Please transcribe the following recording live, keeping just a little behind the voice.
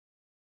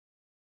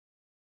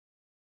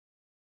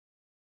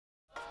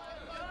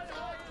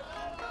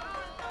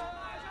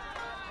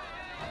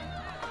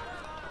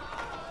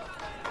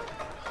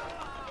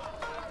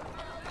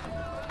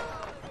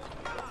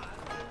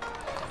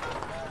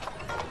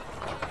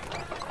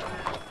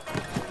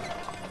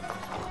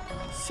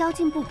宵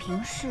禁不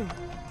平事，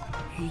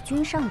与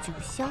君上九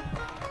霄。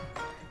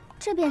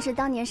这便是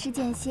当年施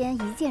剑仙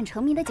一剑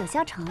成名的九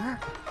霄城啊！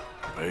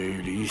北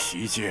离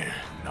席剑，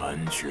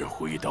南绝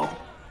挥刀。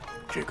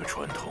这个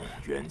传统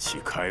缘起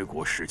开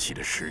国时期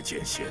的施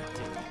剑仙，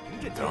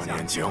当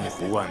年江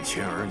湖万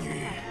千儿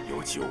女，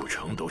有9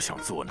成都想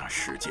做那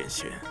施剑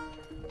仙，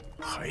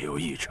还有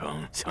1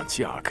成想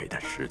嫁给他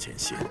施剑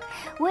仙。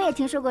我也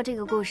听说过这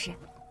个故事，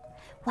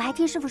我还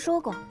听师傅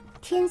说过，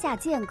天下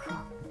剑客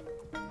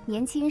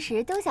年轻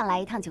时都想来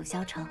一趟九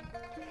霄城，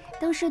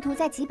都试图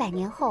在几百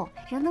年后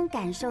仍能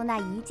感受那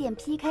一剑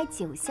劈开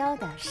九霄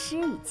的诗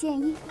与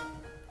剑意。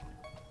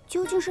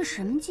究竟是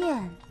什么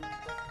剑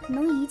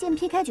能一剑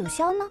劈开九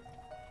霄呢？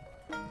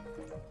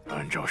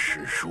按照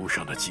史书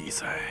上的记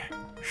载，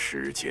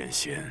施剑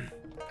仙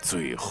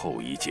最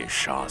后一剑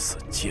杀死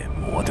剑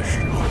魔的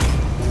时候，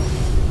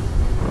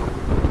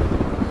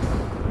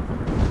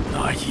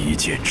那一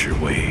剑之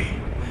威，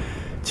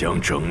将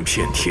整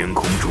片天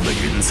空中的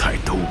云彩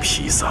都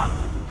劈散了。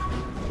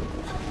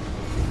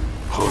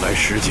后来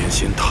施剑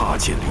仙踏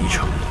剑离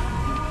城，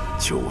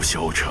九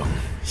霄城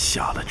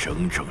下了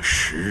整整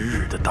10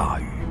日的大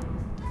雨。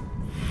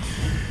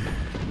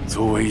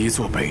作为一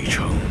座北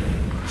城，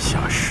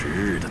下10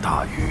日的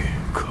大雨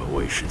可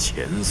谓是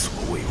前所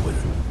未闻，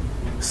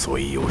所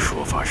以有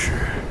说法是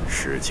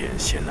施剑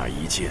仙那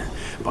一剑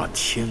把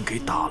天给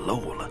打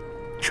漏了，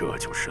这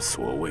就是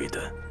所谓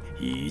的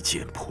一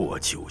剑破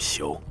九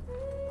霄。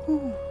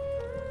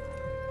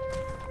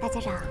大家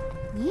长，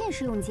你也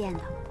是用剑的，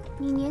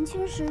你年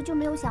轻时就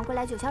没有想过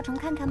来九霄城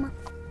看看吗？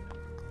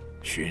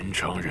寻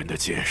常人的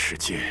剑是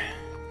剑，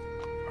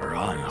而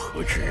暗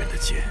河之人的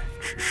剑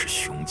只是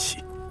凶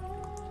器。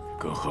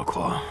更何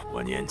况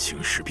我年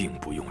轻时并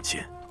不用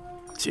剑，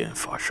剑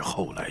法是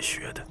后来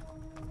学的。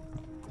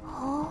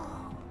哦，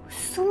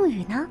苏慕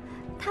羽呢？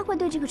他会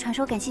对这个传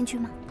说感兴趣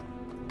吗？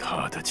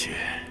他的剑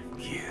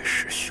也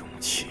是凶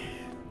器。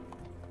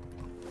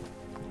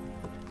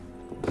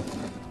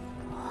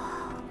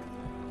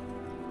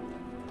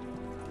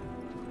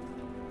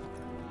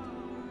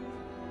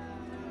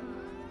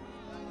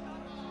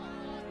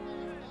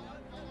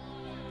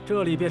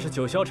这里便是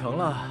九霄城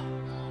了。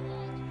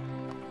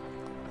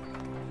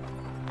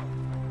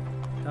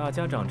大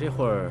家长这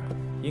会儿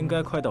应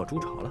该快到猪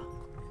巢了。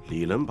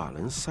你能把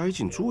人塞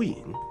进猪营？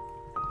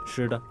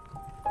是的。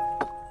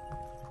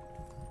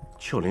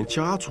就连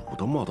家主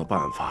都没得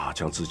办法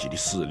将自己的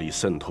势力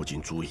渗透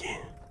进猪营。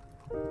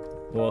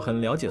我很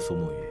了解苏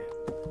慕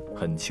羽，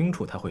很清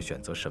楚他会选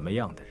择什么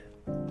样的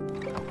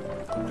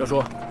人。这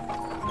说，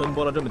奔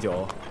波了这么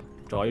久，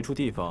找一处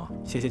地方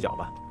歇歇脚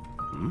吧。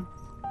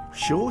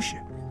休息。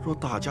若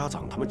大家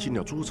长他们进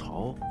了猪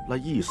巢，那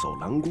易守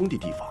难攻的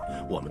地方，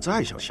我们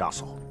再想下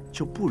手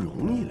就不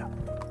容易了。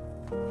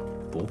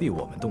不必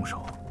我们动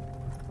手，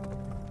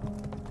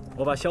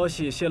我把消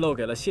息泄露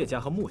给了谢家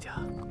和穆家，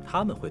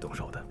他们会动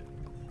手的。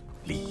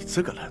你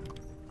这个人，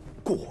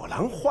果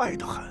然坏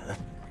得很。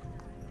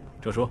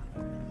这说，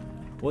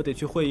我得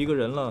去会一个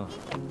人了。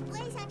我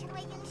也想成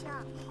为英雄。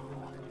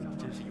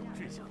真是有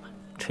志向啊！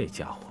这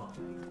家伙，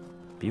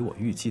比我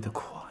预计的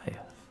快呀。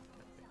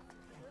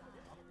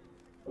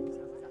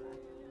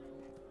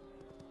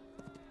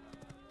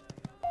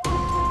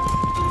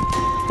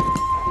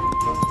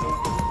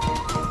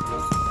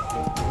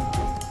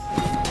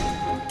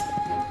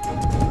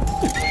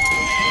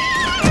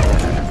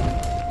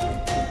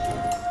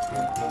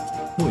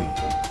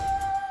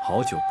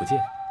好久不见，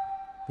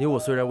你我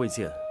虽然未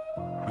见，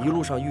一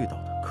路上遇到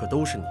的可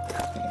都是你。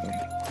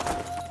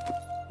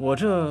我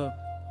这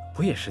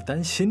不也是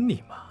担心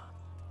你吗？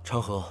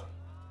长河，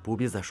不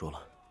必再说了，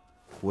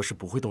我是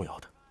不会动摇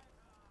的。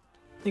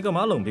你干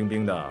嘛冷冰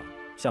冰的？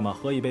下马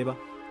喝一杯吧。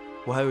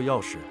我还有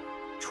要事，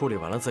处理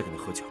完了再跟你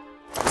喝酒。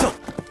走。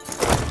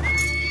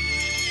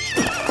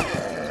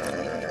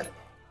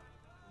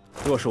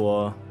若是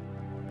我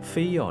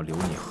非要留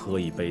你喝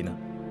一杯呢？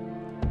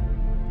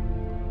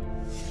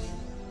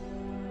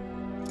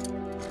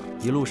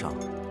一路上，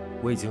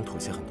我已经妥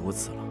协很多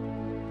次了，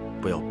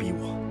不要逼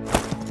我。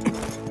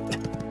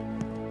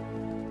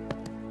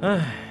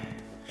唉，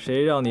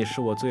谁让你是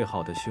我最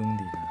好的兄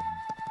弟呢？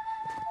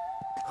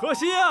可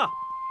惜啊，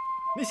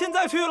你现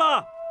在去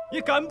了，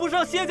也赶不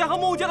上谢家和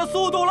穆家的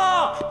速度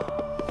了。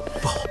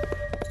不好，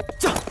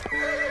驾！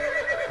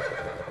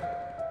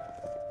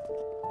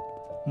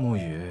慕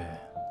羽，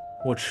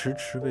我迟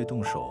迟未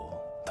动手，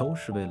都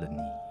是为了你。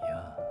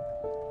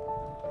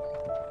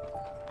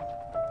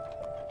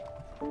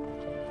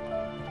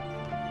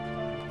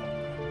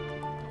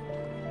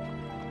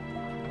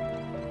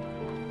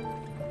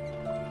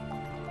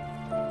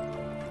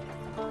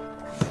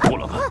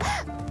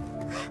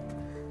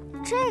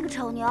这个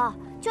丑牛，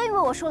就因为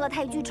我说了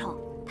他一句丑，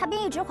他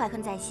便一直怀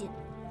恨在心。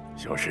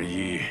小神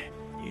医，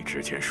你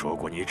之前说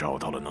过你找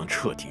到了能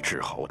彻底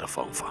治好我的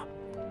方法，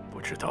不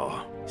知道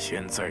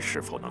现在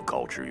是否能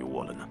告知于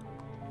我了呢？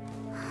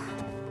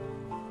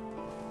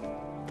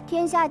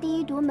天下第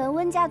一毒门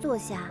温家座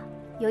下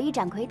有一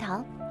斩魁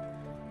堂，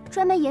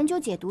专门研究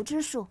解毒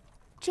之术。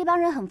这帮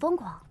人很疯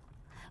狂，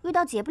遇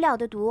到解不了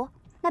的毒，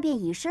那便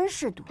以身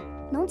试毒，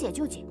能解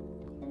就解，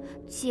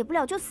解不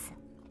了就死。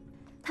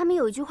他们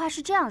有一句话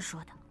是这样说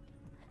的：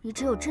你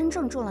只有真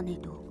正中了那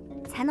毒，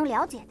才能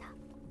了解它，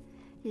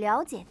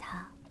了解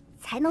它，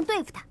才能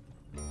对付它。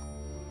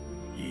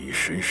以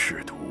身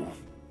试毒，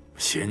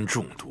先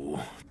中毒，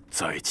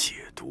再解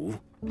毒，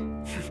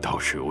倒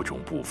是有种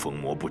不疯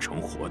魔不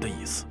成活的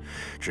意思。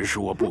只是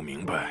我不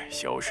明白，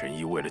小神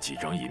医为了几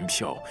张银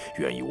票，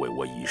愿意为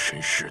我以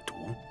身试毒。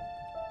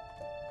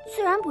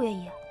自然不愿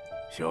意。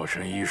小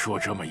神医说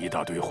这么一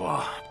大堆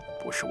话，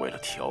不是为了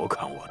调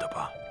侃我的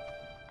吧？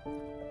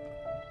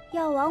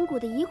药王谷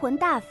的移魂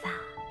大法，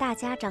大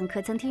家长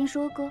可曾听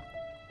说过？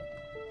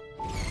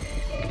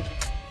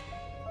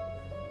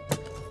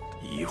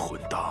移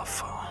魂大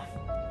法，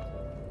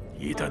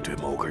一旦对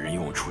某个人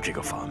用出这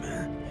个法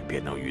门，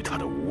便能与他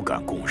的五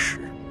感共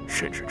识，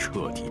甚至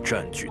彻底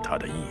占据他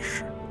的意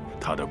识。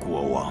他的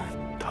过往，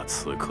他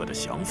此刻的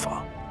想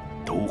法，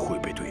都会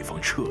被对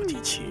方彻底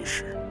侵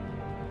蚀。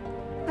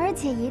而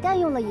且一旦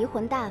用了移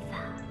魂大法，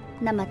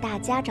那么大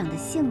家长的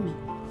性命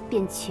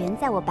便全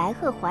在我白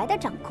鹤怀的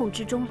掌控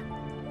之中了。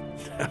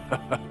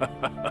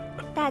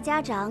大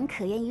家长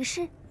可愿一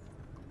试？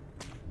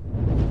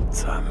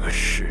咱们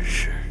试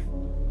试。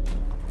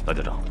大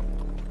家长，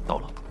到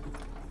了。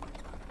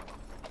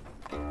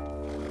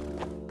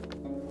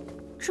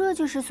这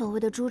就是所谓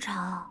的猪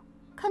巢，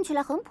看起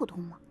来很普通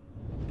吗？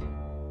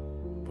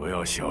不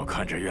要小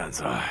看这院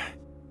子，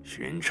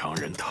寻常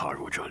人踏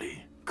入这里，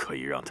可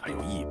以让他有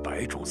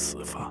100种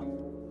死法，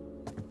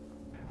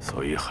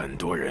所以很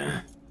多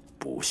人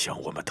不想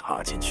我们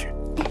踏进去。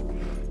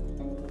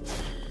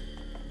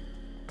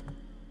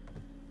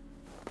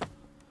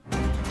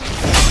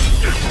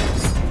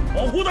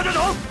保护大家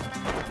长！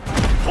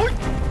嘿！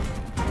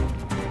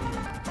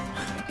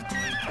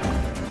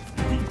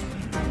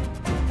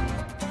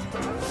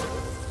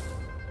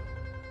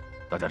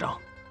大家长，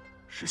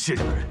是谢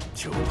家的人，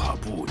就怕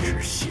不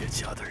止谢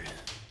家的人。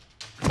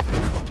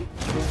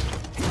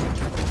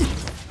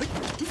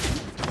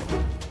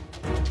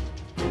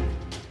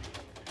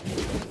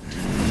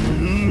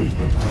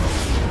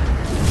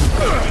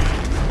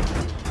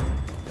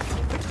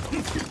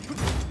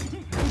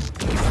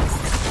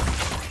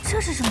这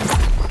是什么？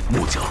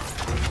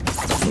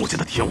穆家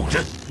的天网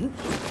阵。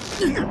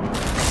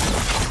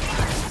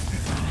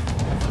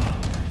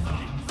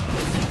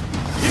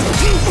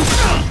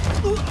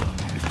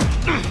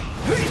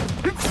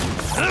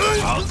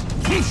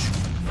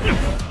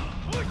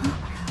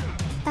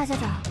大家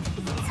长，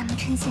咱们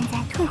趁现在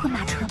退回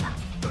马车吧。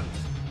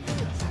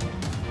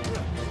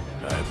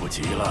来不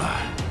及了，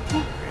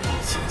人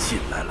已经进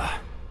来了。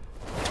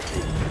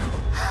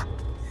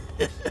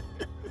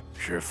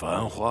是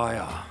繁花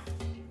呀。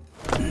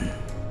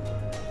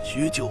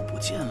许久不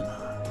见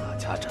了，大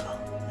家长。